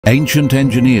Ancient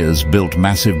engineers built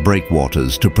massive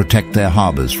breakwaters to protect their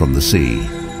harbors from the sea.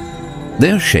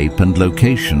 Their shape and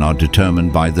location are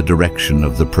determined by the direction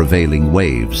of the prevailing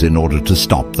waves in order to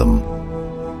stop them.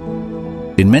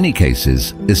 In many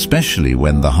cases, especially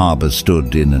when the harbor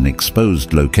stood in an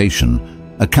exposed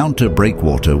location, a counter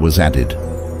breakwater was added.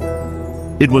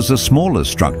 It was a smaller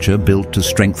structure built to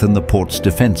strengthen the port's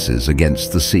defenses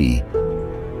against the sea.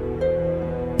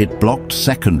 It blocked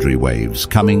secondary waves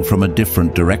coming from a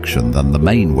different direction than the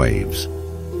main waves.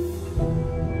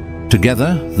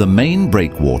 Together, the main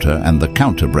breakwater and the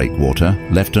counter breakwater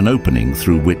left an opening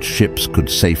through which ships could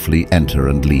safely enter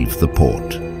and leave the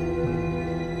port.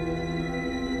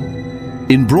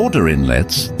 In broader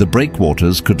inlets, the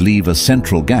breakwaters could leave a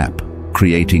central gap,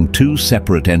 creating two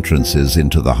separate entrances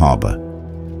into the harbor.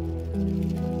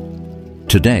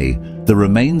 Today, the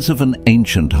remains of an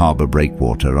ancient harbor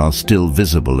breakwater are still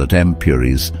visible at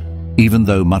Empúries, even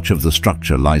though much of the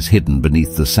structure lies hidden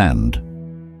beneath the sand.